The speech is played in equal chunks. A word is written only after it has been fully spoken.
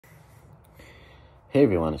Hey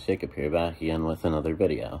everyone, it's Jacob here, back again with another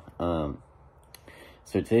video. So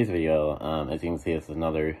today's video, as you can see, this is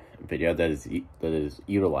another video that is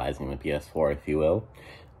utilizing the PS4, if you will.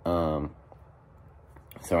 So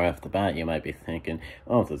right off the bat, you might be thinking,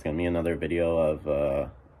 oh, so it's gonna be another video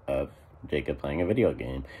of Jacob playing a video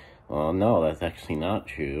game. Well, no, that's actually not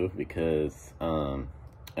true, because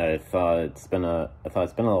I thought it's been a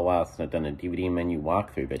little while since I've done a DVD menu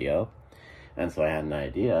walkthrough video. And so I had an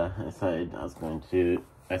idea. I decided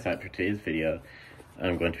for today's video,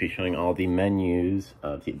 I'm going to be showing all the menus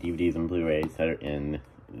of the DVDs and Blu-rays that are in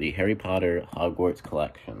the Harry Potter Hogwarts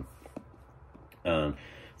collection. So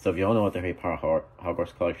if you all know what the Harry Potter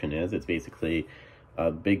Hogwarts collection is, it's basically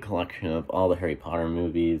a big collection of all the Harry Potter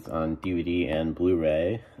movies on DVD and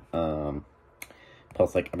Blu-ray,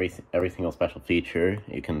 plus like every single special feature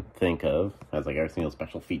you can think of. Has like every single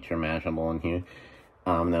special feature imaginable in here.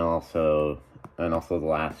 And also the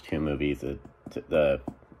last two movies, the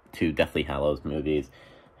two Deathly Hallows movies,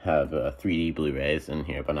 have 3D Blu-rays in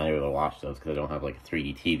here, but I'm not able to watch those because I don't have like a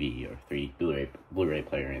 3D TV or 3D Blu-ray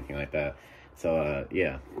player or anything like that. So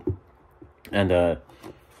yeah, and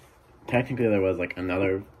technically there was like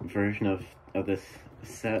another version of this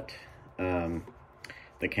set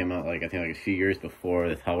that came out like I think like a few years before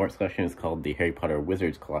this Hogwarts collection. It's called the Harry Potter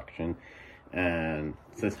Wizards collection. And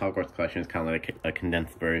so this Hogwarts collection is kind of like a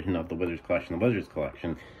condensed version of the Wizards collection. The Wizards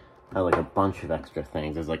collection had like a bunch of extra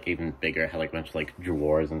things. It was like even bigger. It had like a bunch of like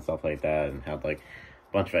drawers and stuff like that, and had like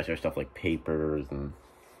a bunch of extra stuff like papers and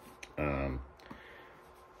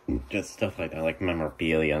just stuff like that, like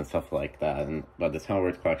memorabilia and stuff like that. But this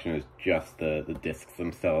Hogwarts collection is just the discs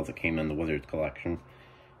themselves that came in the Wizards collection.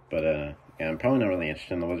 But yeah, I'm probably not really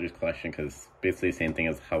interested in the Wizards collection because basically the same thing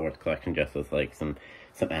as the Hogwarts collection, just with like some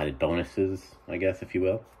added bonuses, I guess, if you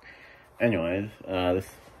will. Anyways, this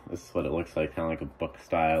is what it looks like, kind of like a book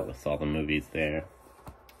style with all the movies there.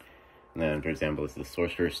 And then, for example, this is the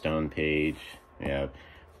Sorcerer's Stone page. We have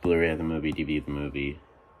Blu-ray of the movie, DVD of the movie,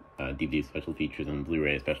 DVD special features, and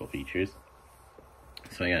Blu-ray special features.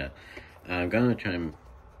 So yeah, I'm gonna try and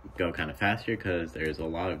go kind of faster because there's a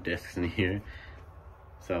lot of discs in here.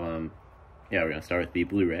 So yeah, we're gonna start with the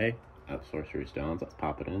Blu-ray of Sorcerer's Stones. Let's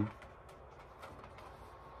pop it in.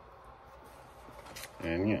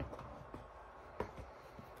 And yeah,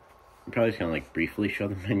 I'm probably just gonna like briefly show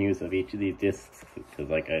the menus of each of these discs because,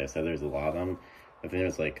 like I said, there's a lot of them. I think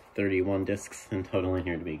there's like 31 discs in total in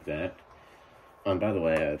here to be exact. By the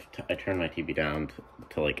way, I turned my TV down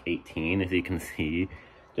to like 18, as you can see,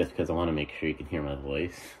 just because I want to make sure you can hear my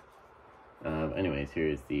voice. Anyways, here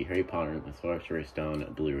is the Harry Potter and the Sorcerer's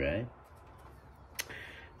Stone Blu-ray.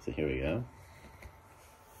 So here we go.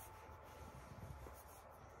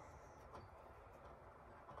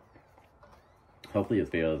 Hopefully this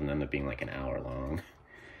video doesn't end up being like an hour long.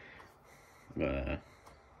 But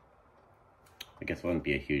I guess it wouldn't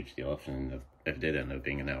be a huge deal if it did end up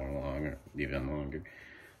being an hour long or even longer.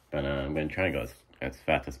 But I'm going to try to go as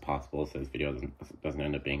fast as possible so this video doesn't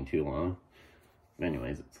end up being too long. But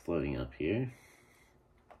anyways, it's loading up here.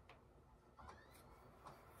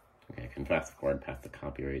 Okay, I can fast forward past the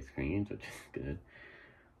copyright screens, which is good.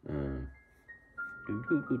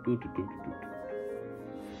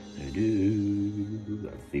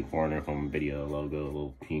 That's the Warner Home Video logo,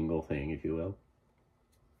 little jingle thing, if you will.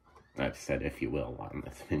 I've said if you will a lot in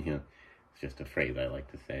this video. It's just a phrase I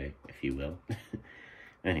like to say, if you will.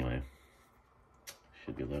 Anyway,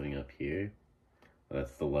 should be loading up here.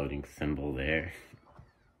 That's the loading symbol there.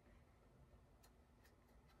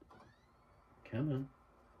 Come on.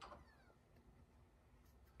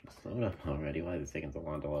 Load up already. Why is it taking so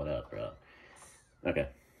long to load up, bro? Okay.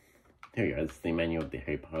 Here you go. This is the menu of the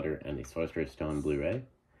Harry Potter and the Sorcerer's Stone Blu-ray.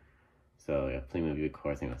 So we have play movie, of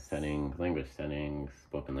course, settings, language settings,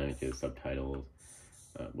 spoken languages, subtitles,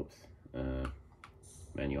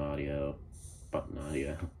 menu audio, button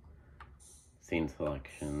audio, scene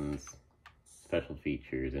selections, special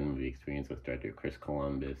features, and movie experience with director Chris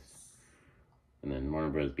Columbus, and then Warner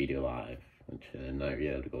Bros. Video Live, which not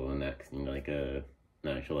yet to go next, and like an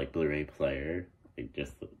actual like Blu-ray player. Like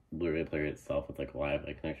just the Blu-ray player itself with like a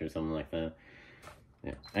Wi-Fi connection or something like that.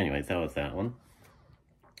 Yeah. Anyways, that was that one.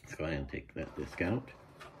 Let's go ahead and take that disc out.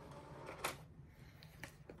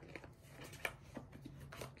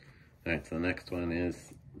 Alright, so the next one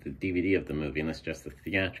is the DVD of the movie, and that's just the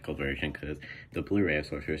theatrical version because the Blu-ray of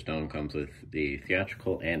Sorcerer's Stone comes with the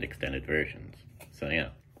theatrical and extended versions. So yeah.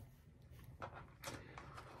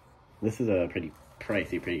 This is a pretty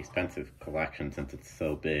pricey, pretty expensive collection since it's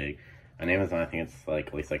so big. On Amazon, I think it's like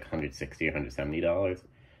at least like $160 or $170.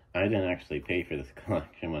 I didn't actually pay for this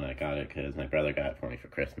collection when I got it because my brother got it for me for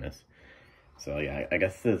Christmas. So yeah, I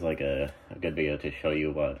guess this is like a good video to show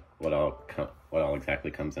you what all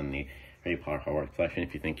exactly comes in the Harry Potter Hogwarts collection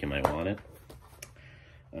if you think you might want it.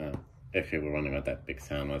 If you were wondering what that big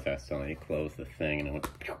sound was, I accidentally closed the thing and it went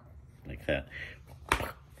like that.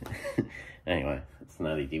 Anyway, it's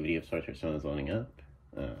now the DVD of Sorcerer's Stone is loading up.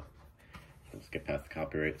 Let's get past the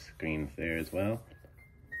copyright screens there as well.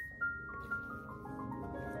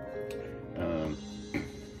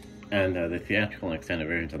 And the theatrical and extended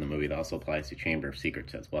versions of the movie that also applies to Chamber of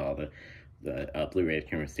Secrets as well. The Blu-ray of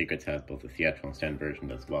Chamber of Secrets has both the theatrical and extended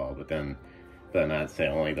versions as well, but then I'd say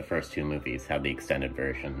only the first two movies have the extended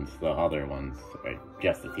versions. The other ones are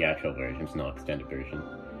just the theatrical versions, no extended version.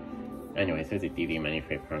 Anyways, here's the DVD menu for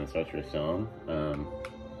Harry Potter and the Sorcerer's Stone.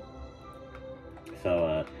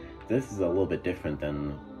 This is a little bit different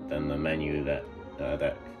than the menu that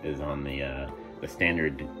is on the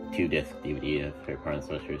standard 2-disc DVD of Harry Potter and the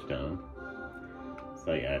Sorcerer's Stone.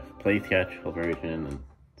 So yeah, play theatrical version and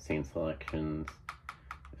scene selections,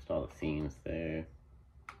 just all the scenes there.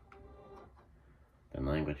 Then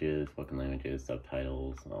languages, spoken languages,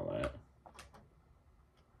 subtitles, and all that.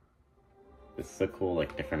 This is a cool,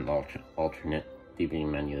 like, different alternate DVD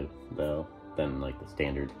menu, though, than, like, the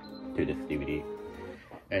standard 2-disc DVD.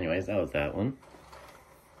 Anyways, that was that one.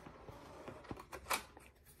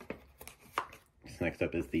 So next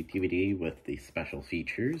up is the DVD with the special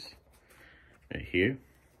features. Right here.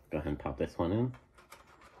 Go ahead and pop this one in.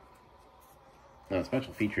 Now,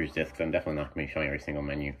 special features discs, I'm definitely not going to be showing every single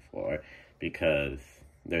menu for, because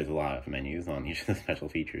there's a lot of menus on each of the special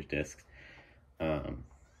features discs.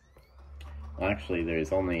 Well, actually,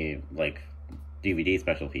 there's only, like, DVD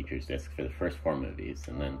special features disc for the first 4 movies,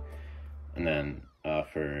 and then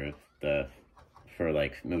for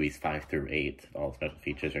like movies 5 through 8, all the special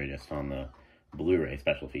features are just on the Blu-ray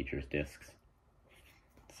special features discs.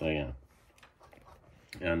 So yeah,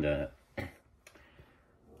 and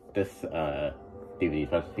this DVD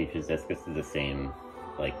special features disc, this is the same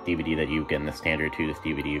like DVD that you get in the standard 2-disc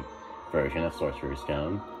DVD version of Sorcerer's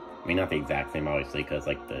Stone. I mean, not the exact same, obviously, because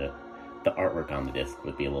like the artwork on the disc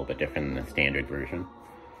would be a little bit different than the standard version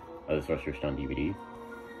of the Sorcerer's Stone DVD.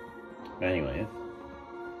 But anyways,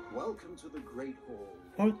 welcome to the Great Hall.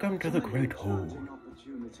 Welcome to the Great Hall.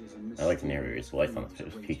 I like the narrator's voice on the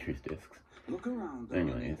special features discs.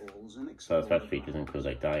 Anyways, so the special features include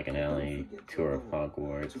like Diagon Alley, Tour of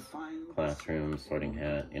Hogwarts, Classrooms, Sorting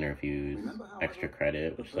Hat, Interviews, Extra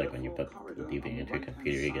Credit, which is like when you put the DVD into a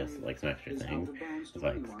computer, you get like some extra things. It's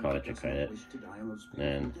like College of Credit,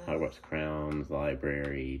 and Hogwarts Crowns,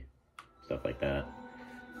 Library, stuff like that.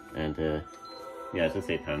 And yeah, it's just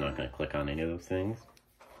safe time, I'm not going to click on any of those things.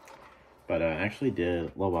 But I actually did,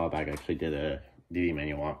 a little while back, I actually did a DVD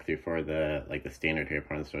menu walkthrough for the standard Harry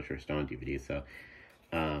Potter and the Sorcerer's Stone DVD. So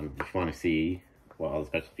if you want to see what all the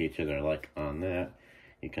special features are like on that,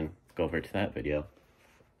 you can go over to that video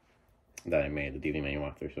that I made, the DVD menu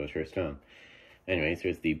walkthrough Sorcerer's Stone. Anyways,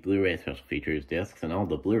 here's the Blu-ray special features discs, and all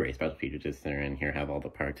the Blu-ray special features discs that are in here have all the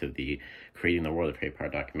parts of the Creating the World of Harry Potter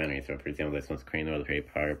documentary. So for example, this one's Creating the World of Harry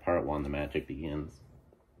Potter, Part 1, The Magic Begins.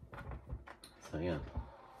 So yeah.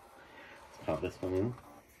 Pop this one in.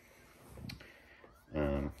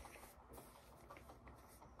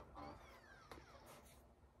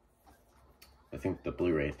 I think the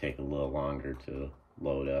Blu-rays take a little longer to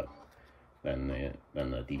load up than the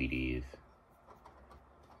DVDs.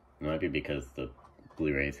 It might be because the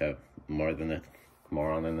Blu-rays have more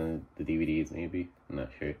on than the DVDs, maybe. I'm not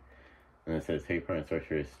sure. And it says Harry Potter and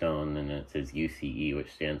Sorcerer's Stone, and it says UCE,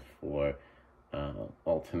 which stands for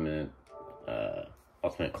Ultimate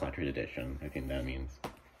Collector's Edition. I think that means.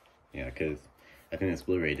 Yeah, because I think this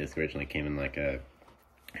Blu-ray disc originally came in like a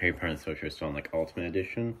Harry Potter and Sorcerer's Stone like Ultimate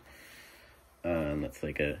Edition. That's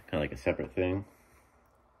like a kind of like a separate thing.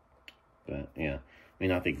 But yeah, I mean,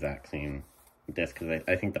 not the exact same disc, because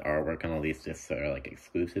I think the artwork on all these discs are like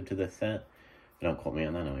exclusive to this set. But don't quote me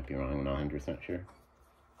on that, I might be wrong, I'm not 100% sure.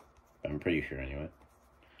 But I'm pretty sure anyway.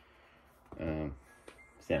 So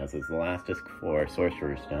yeah, this is the last disc for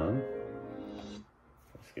Sorcerer's Stone.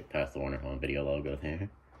 Let's get past the Warner Home Video logo there.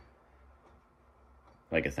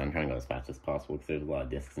 Like I said, I'm trying to go as fast as possible because there's a lot of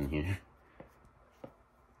discs in here.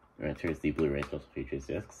 Alright, here's the Blu-ray special features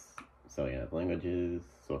discs. So yeah, languages,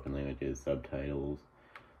 spoken languages, subtitles,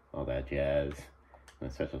 all that jazz. And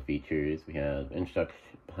the special features, we have introduction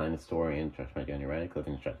behind the story, introduction by Daniel Radcliffe,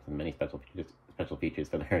 introduction to many special features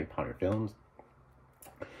for the Harry Potter films.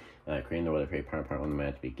 Creating the World of Harry Potter, Part 1, The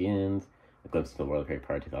Magic Begins. A glimpse into the World of Harry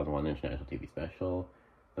Potter 2001 International TV Special.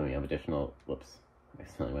 Then we have additional, whoops, I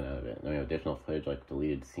accidentally went out of it. Then we have additional footage like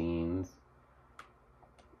deleted scenes.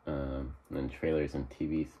 And then trailers and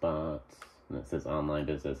TV spots, And it says online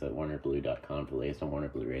business at warnerblue.com for the latest on Warner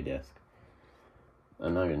Blu-ray disc.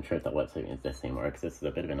 I'm not even sure if that website is this anymore, because this is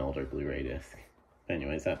a bit of an older Blu-ray disc. But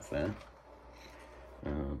anyways, that's that.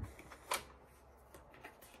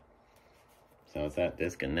 So it's that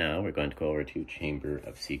disc, and now we're going to go over to Chamber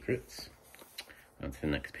of Secrets. On to the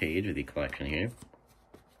next page of the collection here.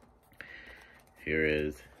 Here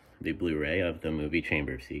is the Blu-ray of the movie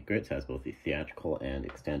Chamber of Secrets. It has both the theatrical and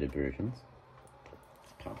extended versions.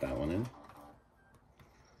 Let's pop that one in.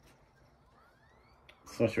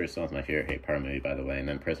 Sorcerer's Stone is my favorite Harry Potter movie, by the way, and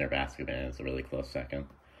then Prisoner of Azkaban is a really close second.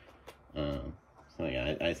 So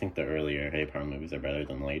yeah, I think the earlier Harry Potter movies are better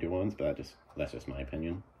than the later ones, but that's just my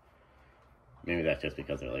opinion. Maybe that's just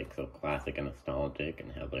because they're like so classic and nostalgic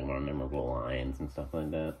and have like more memorable lines and stuff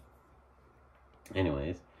like that.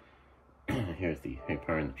 Anyways, here's the Harry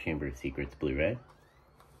Potter and the Chamber of Secrets Blu-ray.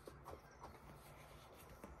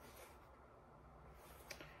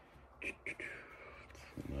 It's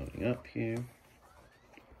loading up here.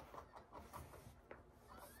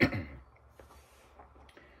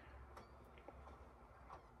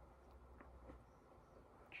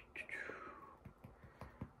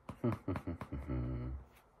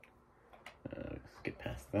 Skip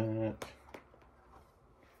past that.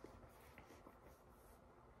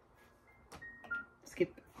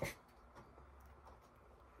 Skip.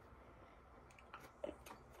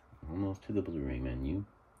 Almost to the Blu-ray menu.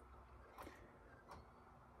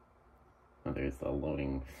 Oh, there's the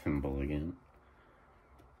loading symbol again.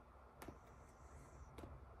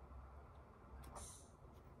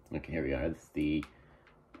 Okay, here we are. This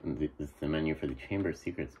is the menu for the Chamber of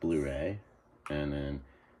Secrets Blu-ray, and then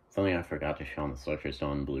something I forgot to show on the Sorcerer's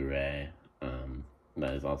Stone Blu-ray,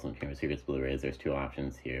 that is also in Chamber of Secrets Blu-rays. There's two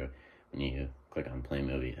options here. When you click on Play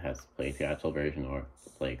Movie, it has Play Theatrical Version or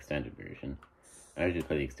Play Extended Version. I usually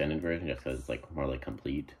play the Extended Version just because it's like more like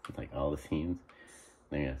complete with like all the scenes.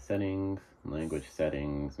 Then you have Settings, Language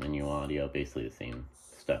Settings, Menu Audio, basically the same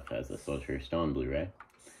stuff as the Sorcerer's Stone Blu-ray.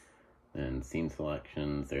 And Scene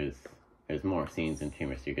Selections, there's more scenes in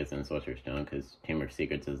Chamber of Secrets than Sorcerer's Stone, because Chamber of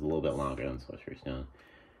Secrets is a little bit longer than Sorcerer's Stone.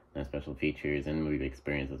 And special features and movie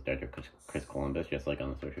experience with director Chris Columbus, just like on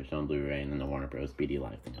the Sorcerer's Stone Blu-ray, and then the Warner Bros. BD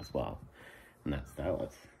Live thing as well. And that's that.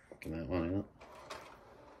 Let's get that one out.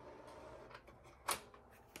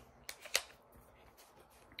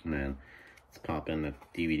 And then let's pop in the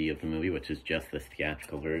DVD of the movie, which is just the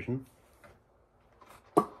theatrical version.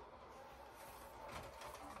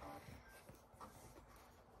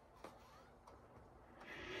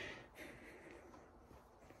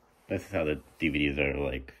 This is how the DVDs are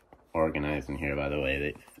like organized in here, by the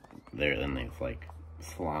way. Then there's like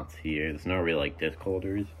slots here. There's no real like disc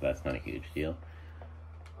holders. That's not a huge deal.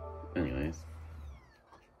 Anyways,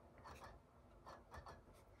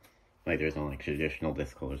 like there's no like traditional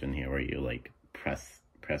disc holders in here where you like press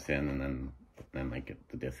in and then like get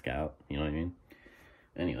the disc out. You know what I mean?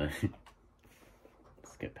 Anyway,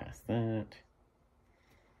 let's get past that.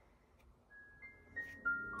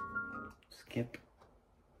 Skip.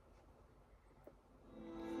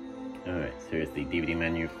 Alright, so here's the DVD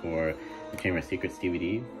menu for the Chamber of Secrets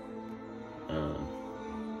DVD.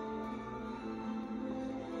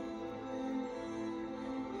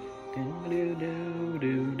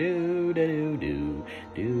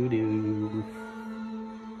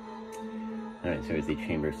 Alright, so here's the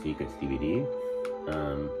Chamber of Secrets DVD.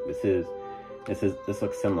 This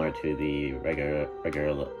looks similar to the regular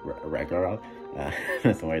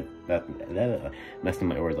that's the word that messed up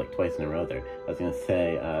my words like twice in a row there. I was gonna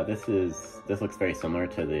say this looks very similar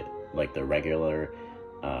to the regular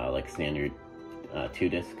like standard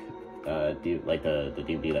 2-disc like the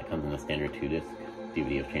DVD that comes in the standard 2-disc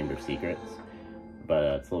DVD of Chamber of Secrets, but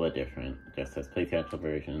it's a little bit different. It just says Play Theatrical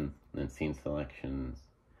Version, and then Scene Selections.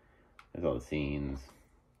 There's all the scenes,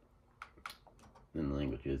 and the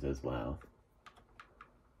languages as well.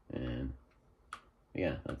 And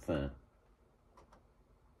yeah, that's that.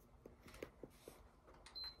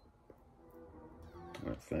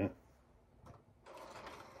 That's that.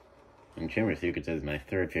 And Chamber of Secrets is my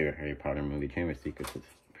third favorite Harry Potter movie. Chamber of Secrets is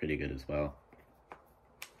pretty good as well.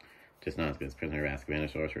 Just not as good as Prisoner of Azkaban or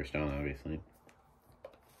Sorcerer's Stone, obviously.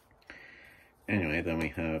 Anyway, then we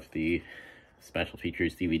have the Special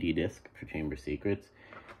Features DVD disc for Chamber of Secrets.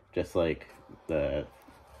 Just like the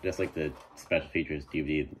Special Features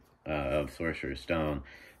DVD of Sorcerer's Stone,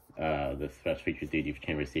 the Special Features DVD for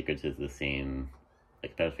Chamber of Secrets is the same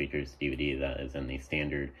like Special Features DVD that is in the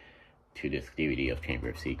standard 2-disc DVD of Chamber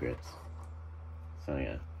of Secrets. So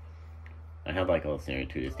yeah, I have like all the standard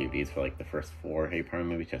 2-disc DVDs for like the first 4 Harry Potter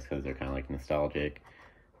movies just because they're kind of like nostalgic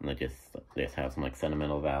and they just have some like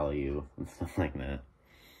sentimental value and stuff like that.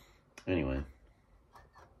 Anyway.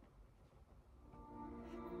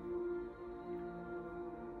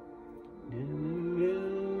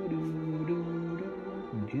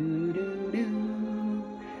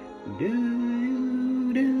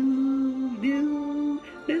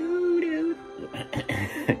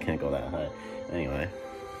 I can't go that high. Anyway.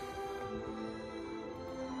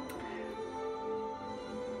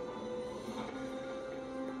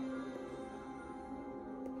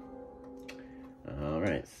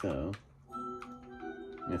 Alright, so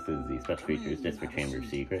this is the special features disc for Chamber of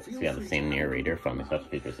Secrets. We have the same narrator from the special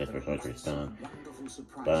features disc for Sorcerer's Stone.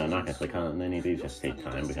 But I'm not going to click on any of these, just take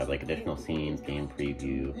time. We have like additional scenes, game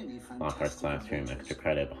preview, Hogwarts classroom, extra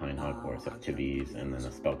credit behind Hogwarts activities, and then a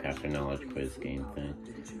spellcaster knowledge quiz game thing.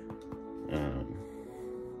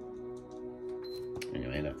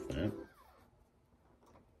 Anyway, that's that.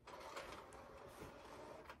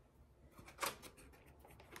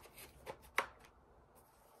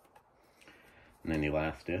 And then the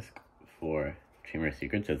last disc for Chamber of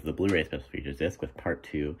Secrets is the Blu-ray special features disc with part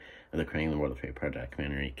 2 of the Creating the World of Harry Potter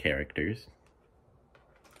documentary characters.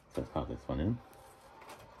 So let's pop this one in.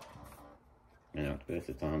 And after this,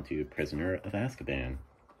 it's on to Prisoner of Azkaban.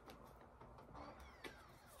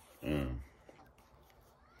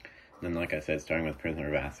 Then, like I said, starting with Prisoner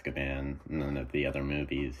of Azkaban, none of the other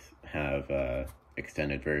movies have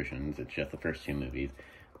extended versions. It's just the first 2 movies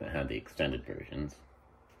that have the extended versions.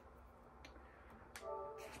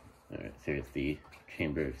 Alright, so here's the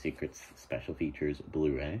Chamber of Secrets Special Features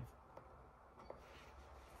Blu-ray.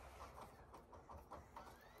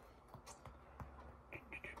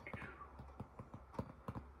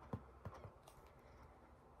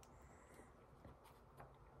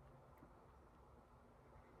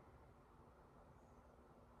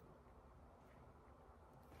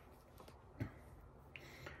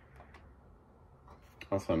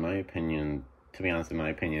 Also, in my opinion, to be honest, in my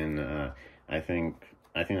opinion, I think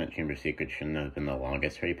that Chamber of Secrets shouldn't have been the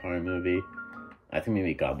longest Harry Potter movie. I think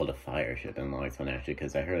maybe Goblet of Fire should have been the longest one, actually,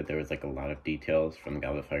 because I heard there was, like, a lot of details from the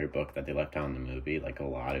Goblet of Fire book that they left out in the movie, like, a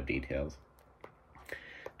lot of details.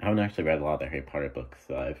 I haven't actually read a lot of the Harry Potter books,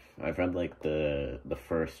 so I've read, like, the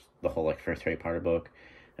whole first Harry Potter book,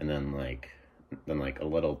 and then a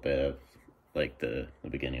little bit of, like, the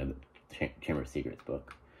beginning of the Chamber of Secrets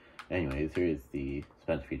book. Anyways, here is the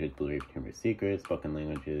special features Blu-ray for Chamber of Secrets, spoken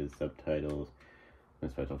languages, subtitles, and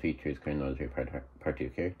special features, Creating the World of Harry Potter Part 2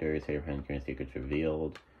 characters, Harry Potter and Chamber of Secrets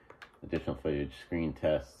revealed, additional footage, screen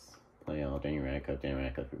tests, play all Jenny Radcliffe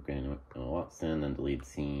for Graham Watson, and deleted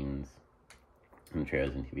scenes, and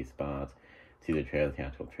trailers and TV spots. See the trailer, the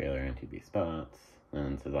actual trailer, and TV spots.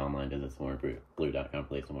 And it says online visits WarnerBlu.com,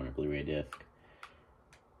 place a Warner Blu-ray disc.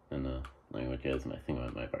 And the languages, and I think I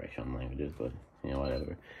might have already shown the languages, but, you know,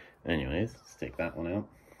 whatever. Anyways, let's take that one out.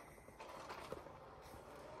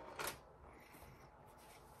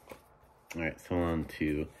 Alright, so on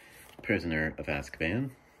to Prisoner of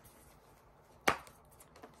Azkaban.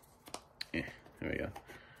 Yeah, there we go.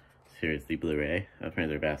 So here's the Blu-ray of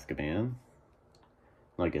Prisoner of Azkaban.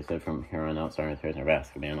 Like I said, from here on out, starting with Prisoner of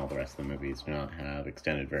Azkaban, all the rest of the movies do not have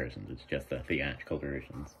extended versions. It's just the theatrical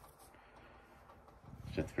versions.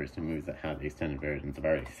 It's just the first 2 movies that have the extended versions. I've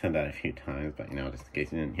already said that a few times, but, you know, just in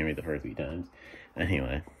case you didn't hear me the first few times.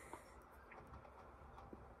 Anyway.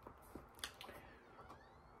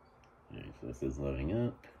 Alright, so this is loading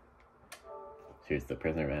up. So here's the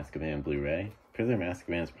Prisoner of Azkaban Blu-ray. Prisoner of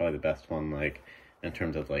Azkaban is probably the best one, like, in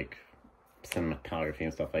terms of, like, cinematography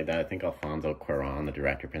and stuff like that. I think Alfonso Cuarón, the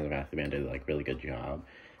director of Prisoner of Azkaban, did, like, a really good job.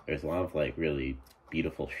 There's a lot of, like, really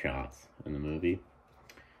beautiful shots in the movie.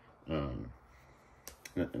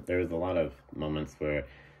 There was a lot of moments where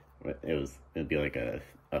it'd be like a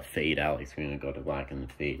fade out, like screen would go to black and then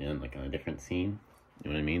fade in, like on a different scene. You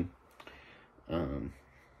know what I mean?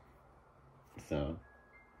 So,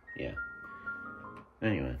 yeah.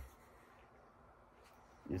 Anyway.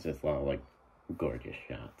 It's just a lot of, like, gorgeous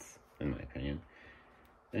shots, in my opinion.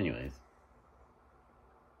 Anyways.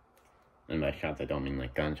 And by shots, I don't mean,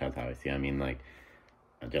 like, gunshots, obviously. I mean, like,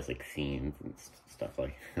 just, like, scenes and stuff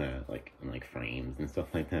like that, like frames and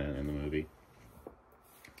stuff like that in the movie.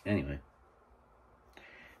 Anyway.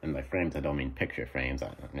 And by frames, I don't mean picture frames.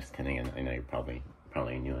 I'm just kidding, and I know you probably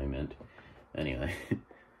knew what I meant. Anyway.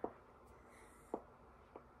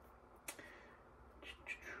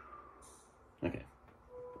 Okay.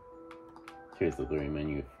 Here's the Blu-ray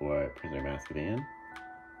menu for Prisoner of Azkaban.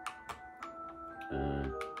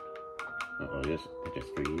 Uh-oh, it just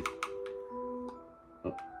freeze.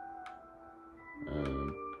 Oh.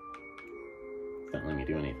 It's not letting me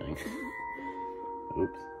do anything.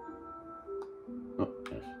 Oops. Oh,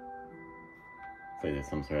 gosh. like there's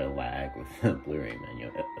some sort of lag with the Blu-ray menu.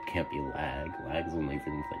 It can't be lag. Lag is only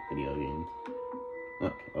things like video games.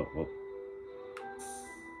 Okay, oh, well.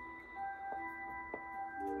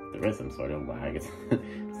 There is some sort of lag.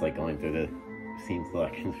 It's like going through the scene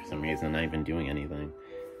selections for some reason, not even doing anything.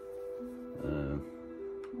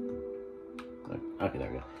 Okay,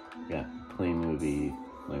 there we go. Yeah, play movie,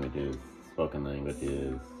 languages, spoken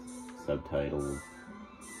languages, subtitles.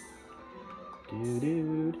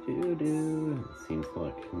 Scene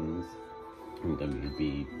selections,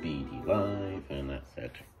 WBBD Live, and that's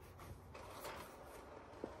it.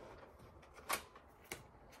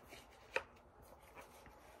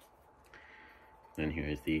 Then here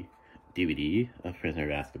is the DVD of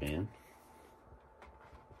Prisoner of Azkaban.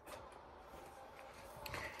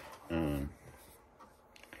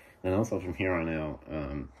 And also from here on out,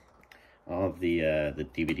 all of the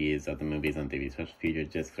DVDs of the movies on DVD special feature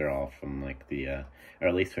discs are all from like the, or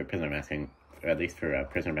at least for Prisoner of Azkaban, or at least for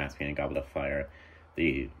Prisoner of Azkaban and Goblet of Fire,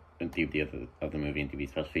 the DVD of the movie and DVD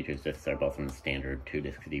special features discs are both from the standard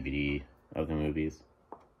 2-disc DVD of the movies.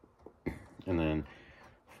 And then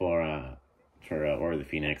for Order of the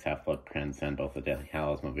Phoenix, Half-Blood Prince, and both the Deathly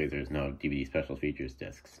Hallows movies, there's no DVD special features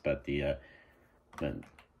discs, but the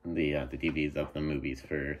DVDs of the movies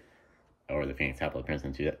for Order of the Phoenix, Half-Blood Prince,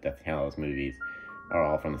 and 2 Deathly Hallows movies are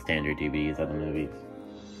all from the standard DVDs of the movies.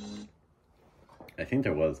 I think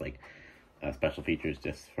there was like special features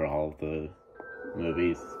just for all of the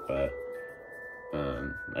movies, but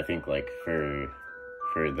I think like for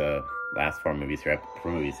the last 4 movies, for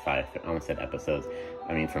movies 5, I almost said episodes,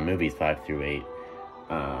 I mean from movies 5 through 8,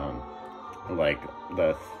 like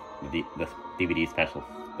the DVD special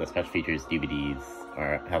features DVDs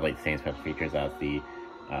have like the same special features as the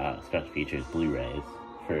special features Blu-rays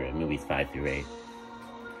for movies 5 through 8.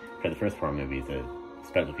 For the first 4 movies, the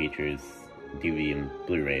special features DVD and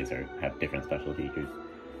Blu-rays have different special features,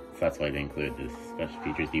 so that's why they include the special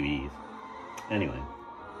features DVDs. Anyway,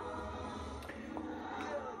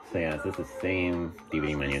 so yeah, this is the same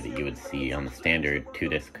DVD menu that you would see on the standard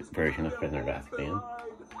 2-disc version of Prisoner of Azkaban.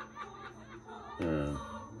 So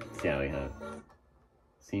yeah, we have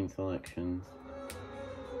scene selections.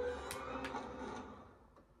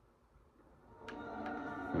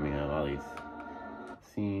 And we have all these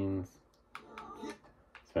scenes,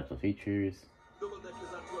 special features.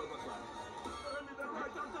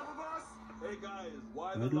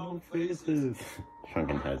 Little faces.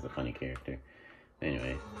 Shrunken has a funny character.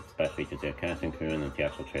 Anyway, special features, we have cast and crew and the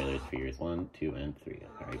theatrical trailers for years 1, 2, and 3.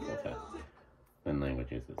 Alright, cool stuff. Then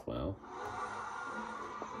languages as well.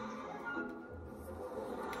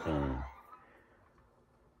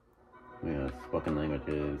 We have spoken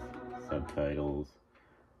languages, subtitles,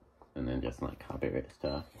 and then just like copyright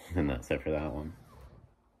stuff. And that's it for that one.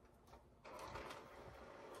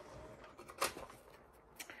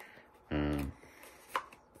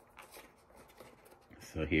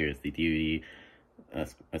 So here's the DVD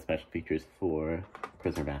special features for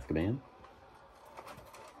Prisoner of Azkaban.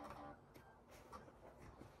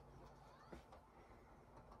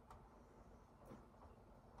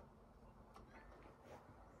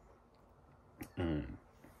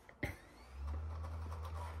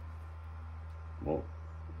 Whoa.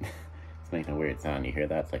 It's making a weird sound. You hear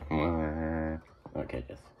that? It's like, okay,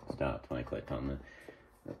 just stopped when I clicked on the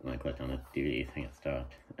DVD thing. It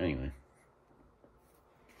stopped. Anyway.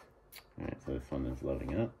 Alright, so this one is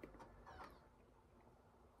loading up.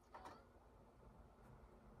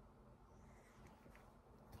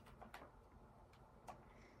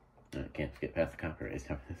 I can't get past the copyright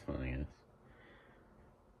stuff for this one, I guess.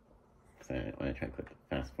 So when I try to click the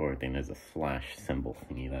fast forward thing, there's a slash symbol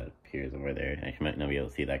thingy that appears over there. I actually might not be able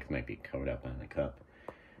to see that because it might be covered up by the cup.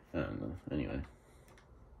 I don't know. Anyway.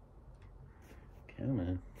 Come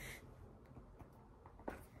on.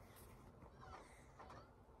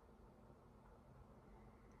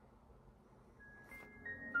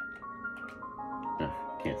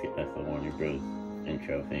 Can't skip past the Warner Bros.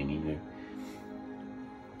 Intro thing either.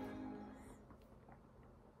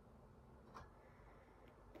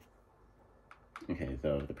 Okay,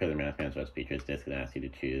 so the Prisoner of Azkaban special features disc that asks you to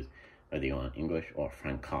choose whether you want English or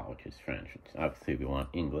Franco, which is French. Obviously, we want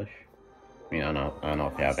English. I mean, I don't know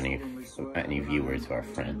if you have any viewers who are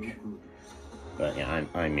French, but yeah,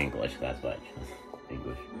 I'm English. That's why I chose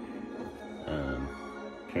English.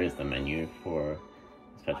 Here's the menu for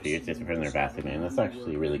special features disc for Prisoner of Azkaban. That's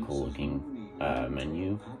actually a really cool looking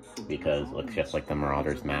menu because it looks just like the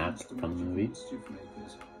Marauders map from the movie.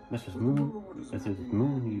 Mrs.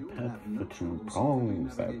 Moon, you Padfoot and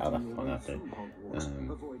Prongs. I left one out there. I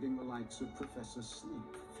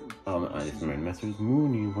just remembered Messrs.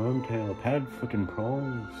 Mooney, Wormtail, Padfoot and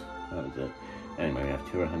Prongs. That was it. Anyway, we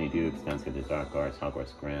have Tour Honeydew, Expense of the Dark Arts,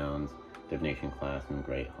 Hogwarts Grounds, Divination Class, and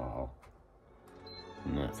Great Hall.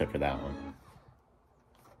 And that's it for that one.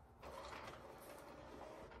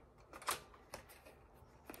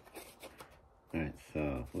 Alright,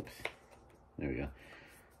 so, whoops. There we go.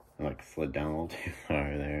 I like slid down a little too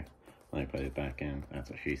far there. I put it back in. That's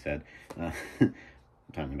what she said.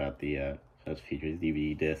 Talking about the Special Features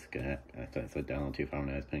DVD disc. I slid down a little too far when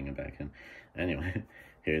I was putting it back in. Anyway,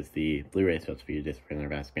 here's the Blu-ray Special Features disc for the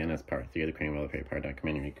Vast Band as part 3 of the Crane World Fairy Part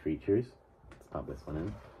documentary Creatures. Let's pop this one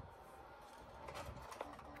in.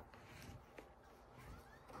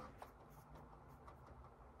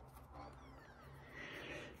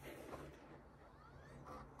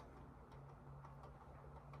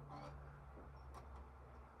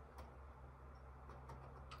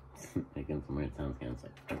 Making some weird sounds again.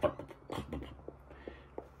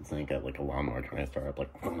 It's like a lawnmower trying to start up, like,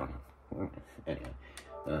 anyway.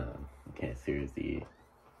 Okay, so here's the,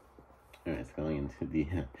 alright, it's going into the,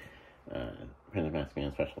 Prince Mask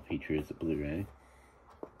Band Special Features Blu-ray.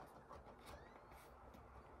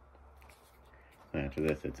 After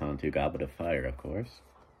this, it's on to Goblet of Fire, of course.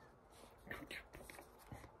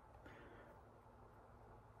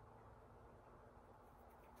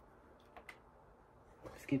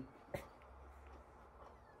 Skip.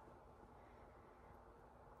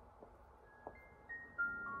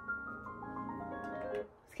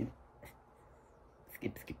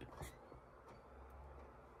 Skip.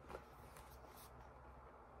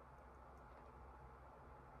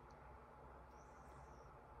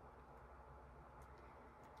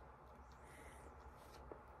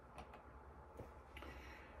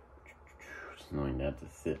 Just knowing that to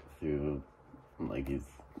sit through like these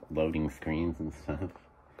loading screens and stuff.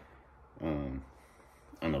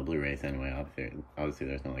 On the Blu-rays anyway, obviously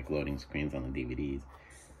there's no like loading screens on the DVDs.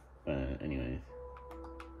 But anyways.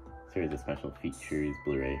 Series of special features,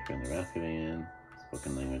 Blu-ray from the Razkavan,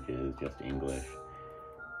 spoken languages, just English,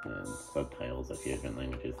 and subtitles of the different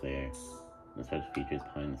languages there. The special features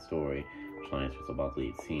behind the story, which lines for so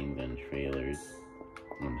lead scenes and trailers.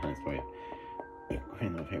 And behind the story,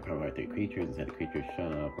 Crane of Fairy Part 3 Creatures, inside the Creatures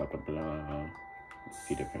Shop, blah blah blah. A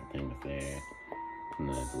few different things there. And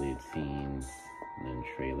then deleted scenes, and then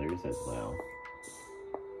trailers as well.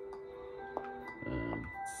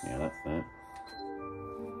 Yeah, that's that.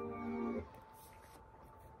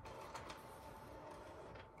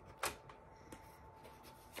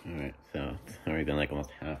 Alright, so it's already been like almost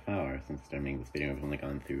half hour since starting this video. I've only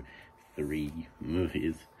gone through 3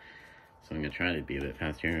 movies, so I'm going to try to be a bit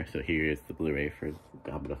faster. So here is the Blu-ray for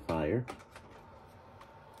Goblet of Fire.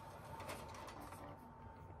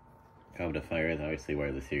 Goblet of Fire is obviously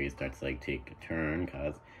where the series starts to like take a turn,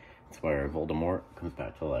 because it's where Voldemort comes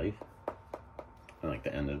back to life. I like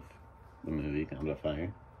the end of the movie, Goblet of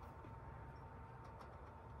Fire.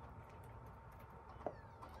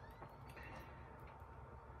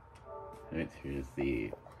 Alright, so here's the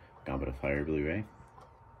Goblet of Fire Blu-ray.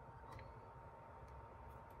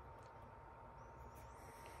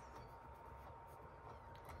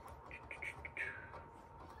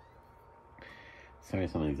 Sorry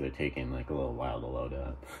some of these are taking like a little while to load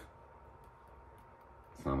up.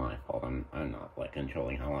 It's not my fault, I'm not like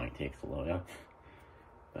controlling how long it takes to load up.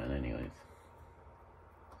 But anyways.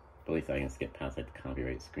 But at least I can skip past like the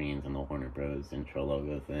copyright screens and the Warner Bros. Intro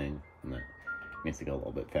logo thing. And that makes it go a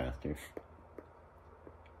little bit faster.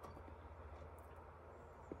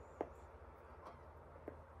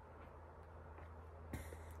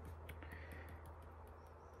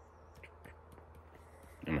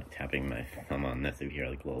 I'm like tapping my thumb on this if you hear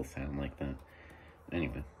like a little sound like that.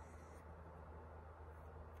 Anyway.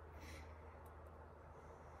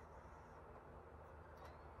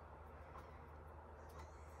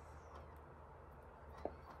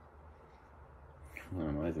 Come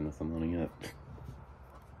on, why isn't this loading up?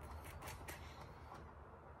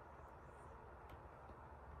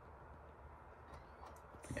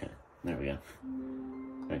 Okay, there we go.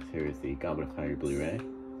 Alright, so here's the Goblet of Fire Blu-ray.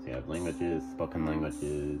 So you have languages, spoken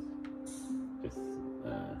languages, just,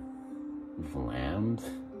 Vlammed?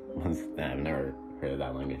 I've never heard of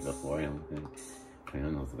that language before, I don't think. If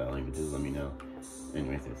anyone knows what that language is, let me know.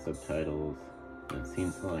 Anyways, there's subtitles, and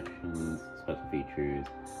scene selections, special features,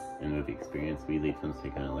 and movie experience. We lead films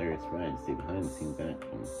take on a hilarious ride to see behind the scenes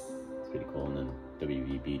action. It's pretty cool, and then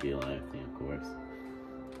WVB Live thing, of course.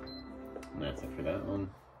 And that's it for that one.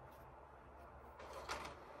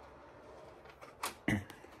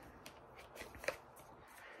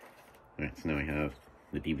 Alright, so now we have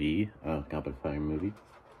the DVD of Goblet of Fire movie.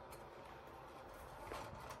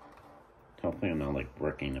 Hopefully I'm not like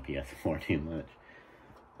working the PS4 too much.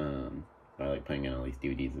 by like putting in all these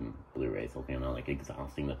DVDs and Blu-rays, hopefully I'm not like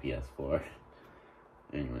exhausting the PS4.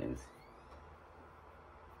 Anyways,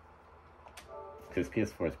 because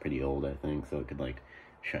PS4 is pretty old, I think, so it could like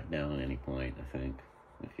shut down at any point. I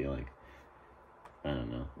feel like, I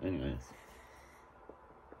don't know. Anyways.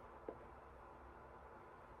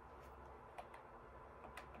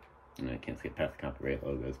 And I can't skip past the copyright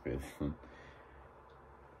logos for this one.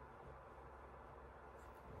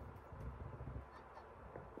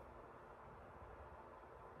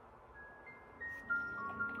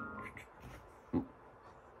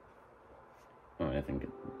 Oh, I think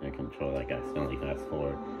I control like accidentally fast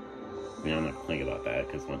forward. I mean, I'm not thinking about that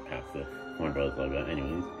because it went past the Warner Bros. Logo.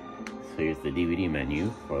 Anyways, so here's the DVD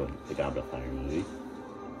menu for the Goblet of Fire movie.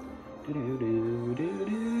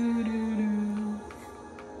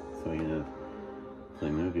 So we have play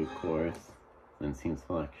movie, of course, then scene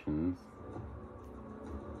selections.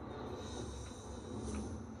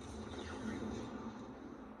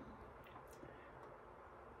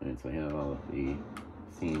 Alright, so we have all of the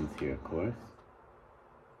scenes here, of course,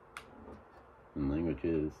 and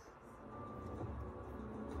languages.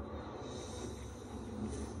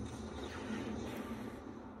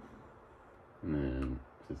 And then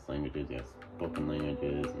just languages, yes, spoken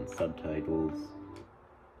languages and subtitles.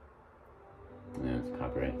 And then it's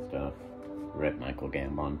copyright stuff. Rip Michael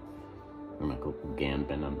Gambon. Or Michael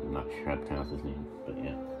Gambon, I'm not sure how to pronounce his name, but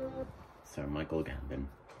yeah. Sir Michael Gambon.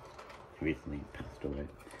 He recently passed away.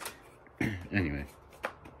 Anyway.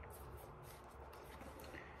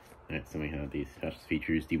 Alright, so we have the Special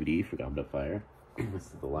Features DVD for Goblet of Fire. This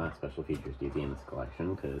is the last Special Features DVD in this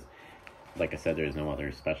collection, because, like I said, there's no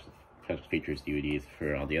other Special Features DVDs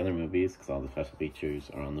for all the other movies, because all the Special Features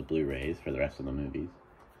are on the Blu-rays for the rest of the movies.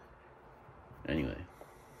 Anyway.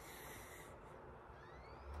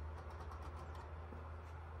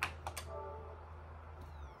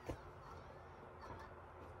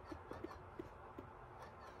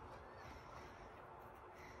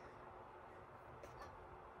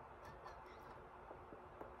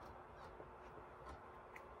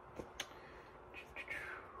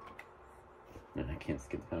 No, I can't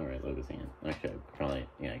skip the copyright logos again. Actually, I probably,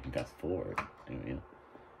 yeah, I can fast forward. Anyway,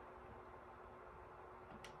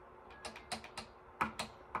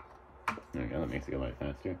 there we go, that makes it go by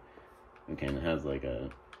faster. Okay, and it has like a,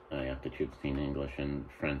 I have to choose between English and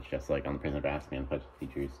French, just like on the Prisoner of Azkaban Special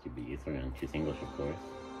Features DVDs. We're going to choose English, of course.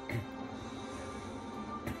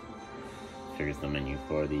 Here's the menu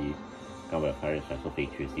for the Goblet of Fire Special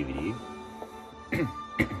Features DVD.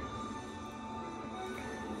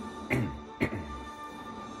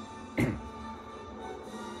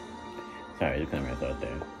 Sorry, the camera's out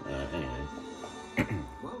there. Anyways.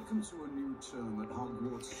 Welcome to a new term at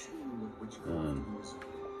Hogwarts School of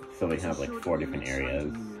Witchcraft. So we have like 4 different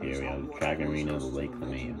areas. Here we have the Dragon Arena, the Lake, the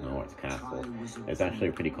Maze, and Hogwarts Castle. It's actually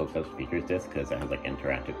a pretty cool special features disc because it has like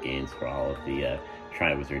interactive games for all of the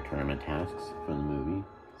Triwizard Tournament tasks from the movie.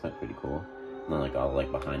 So that's pretty cool. And then like all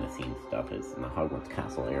like behind the scenes stuff is in the Hogwarts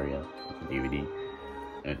Castle area of the DVD.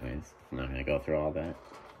 Anyways, I'm not gonna go through all that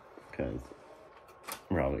because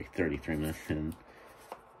we're already 33 minutes in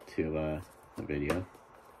to the video.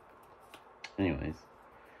 Anyways,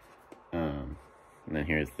 and then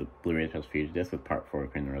here's the Blu-ray Special Features disc with Part 4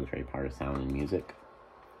 Crazy Rosary, part of Sound and Music.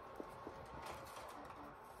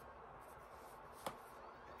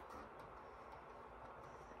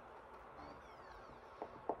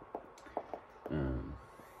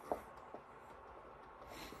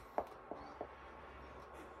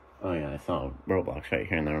 Oh yeah, I saw Roblox right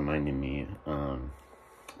here, and that reminded me,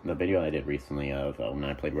 the video I did recently of when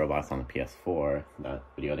I played Roblox on the PS4, that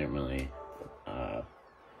video didn't really, that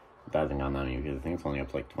hasn't gone that many views. I think it's only up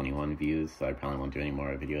to like 21 views, so I probably won't do any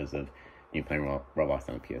more videos of me playing Roblox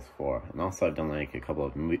on the PS4. And also I've done like a couple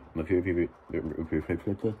of movie review,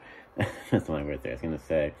 that's my word there, I was gonna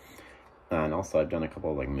say. And also I've done a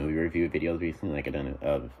couple of like movie review videos recently, like I done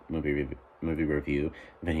a movie review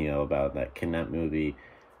video about that Kidnap movie,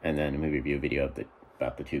 and then a movie review video of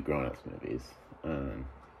about the 2 Grown-Ups movies.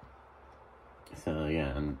 So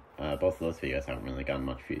yeah, and both of those videos haven't really gotten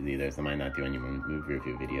much views either, so I might not do any more movie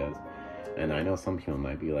review videos. And I know some people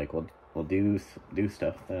might be like, well do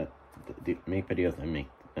stuff that make videos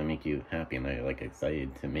that make you happy and that you're like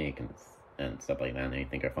excited to make and stuff like that, and I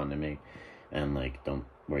think are fun to make, and like don't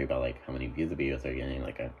worry about like how many views the videos are getting.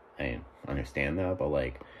 Like I understand that, but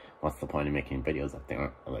like what's the point of making videos if they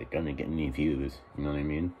aren't like gonna get any views, you know what I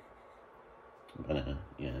mean? But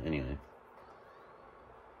yeah, anyway.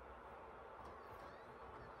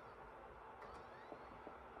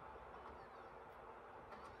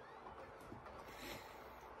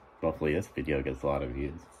 Hopefully this video gets a lot of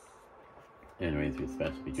views. Anyways, your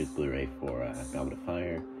special features Blu-ray for Goblet of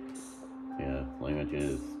Fire. Yeah,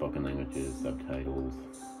 languages, spoken languages, subtitles,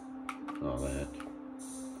 all that.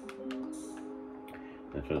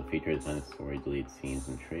 And for the features, minus story, delete scenes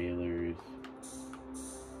and trailers.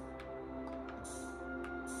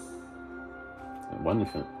 One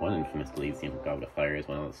infamous deleted scene from Goblet of Fire is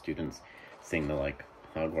when all the students sing the like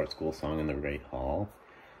Hogwarts school song in the Great Hall,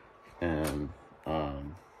 and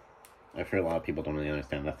I've heard a lot of people don't really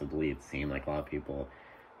understand that's a deleted scene. Like a lot of people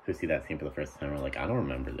who see that scene for the first time are like, I don't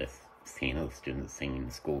remember this scene of the students singing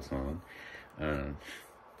the school song.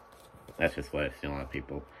 That's just what I've seen a lot of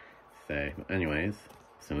people say. But anyways,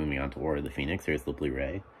 so moving on to Order of the Phoenix, here's the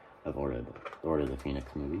Blu-ray of Order of the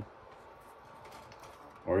Phoenix movie.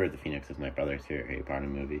 Order of the Phoenix is my brother's favorite Harry Potter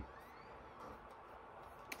movie.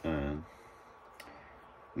 In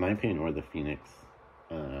my opinion, Order of the Phoenix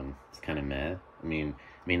is kind of meh. I mean,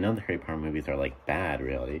 none of the Harry Potter movies are like bad,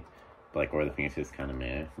 really. But like Order of the Phoenix is kind of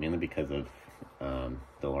meh, mainly because of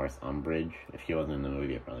Dolores Umbridge. If she wasn't in the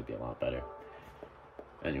movie, it'd probably be a lot better.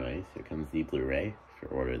 Anyways, here comes the Blu-ray for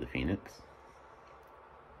Order of the Phoenix.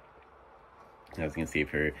 As you can see,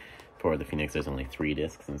 for Order of the Phoenix, there's only 3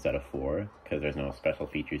 discs instead of 4, because there's no special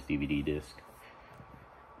features DVD disc.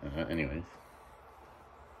 Anyways.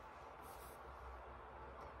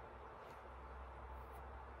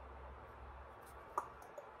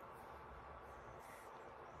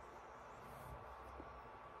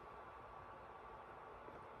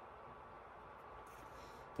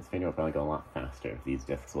 This video will probably go a lot faster if these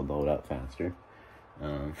discs will load up faster.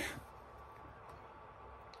 Come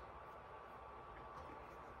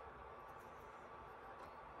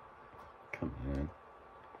on.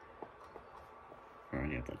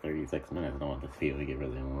 Already up to 36 minutes. I don't want this video to get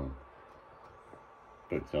really long.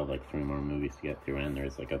 But we still have like 3 more movies to get through, and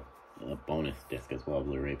there's like a bonus disc as well,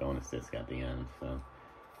 Blu-ray bonus disc at the end, so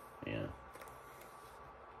yeah.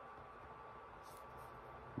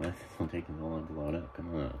 Why is this one taking so long to load up?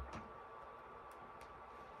 Come on.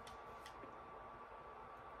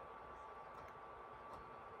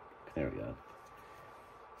 There we go.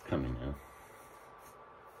 It's coming now.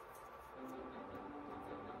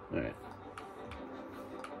 Alright.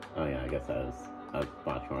 Oh yeah, I guess I was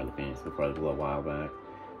watching Order of the Phoenix before a little while back,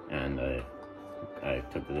 and I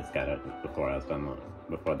took the disc out before I was done,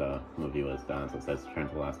 before the movie was done, so it says turn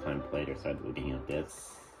to the last time played or start at the beginning of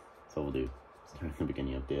disc. So we'll do start at the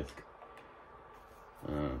beginning of disc.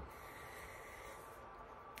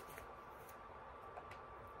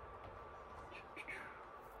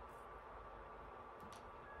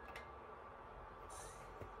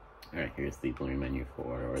 Alright, here's the Blu-ray menu for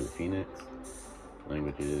Order of the Phoenix.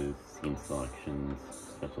 Languages, scene selections,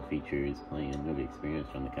 special features, playing, movie experience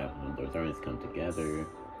from the Captain Doors Armies come together. And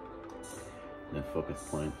then focus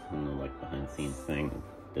points and the like behind the scenes thing,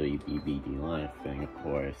 the DVD live thing, of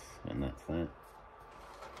course, and that's that.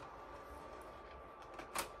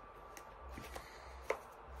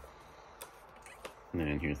 And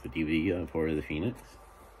then here's the DVD of Order of the Phoenix.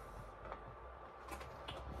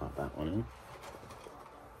 Pop that one in.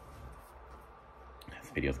 This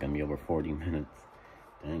video's gonna be over 40 minutes.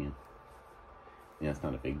 Dang it. Yeah, it's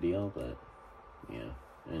not a big deal, but yeah,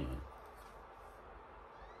 anyway.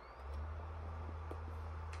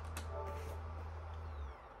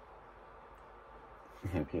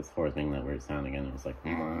 My PS4 is making that weird sound again. It was like,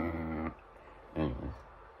 anyway.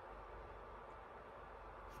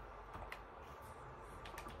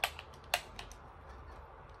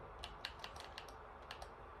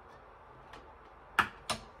 I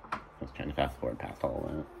was trying to fast forward past all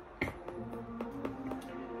that.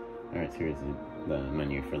 Alright, so here's the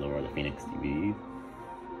menu for the Order of the Phoenix DVD.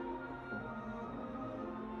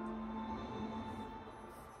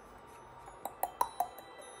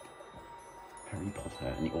 Harry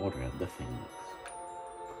Potter in the order of the Phoenix.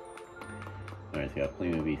 Alright, so you got play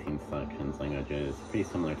movie, scene selections, languages, pretty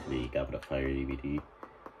similar to the Goblet of Fire DVD.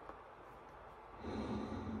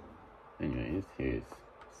 Anyways, here's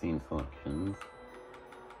scene selections.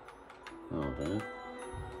 All that.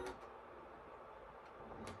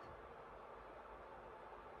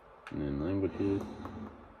 And then languages.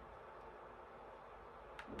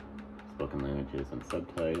 Spoken languages and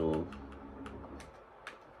subtitles.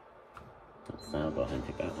 That's that. I'll go ahead and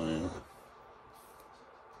take that one out.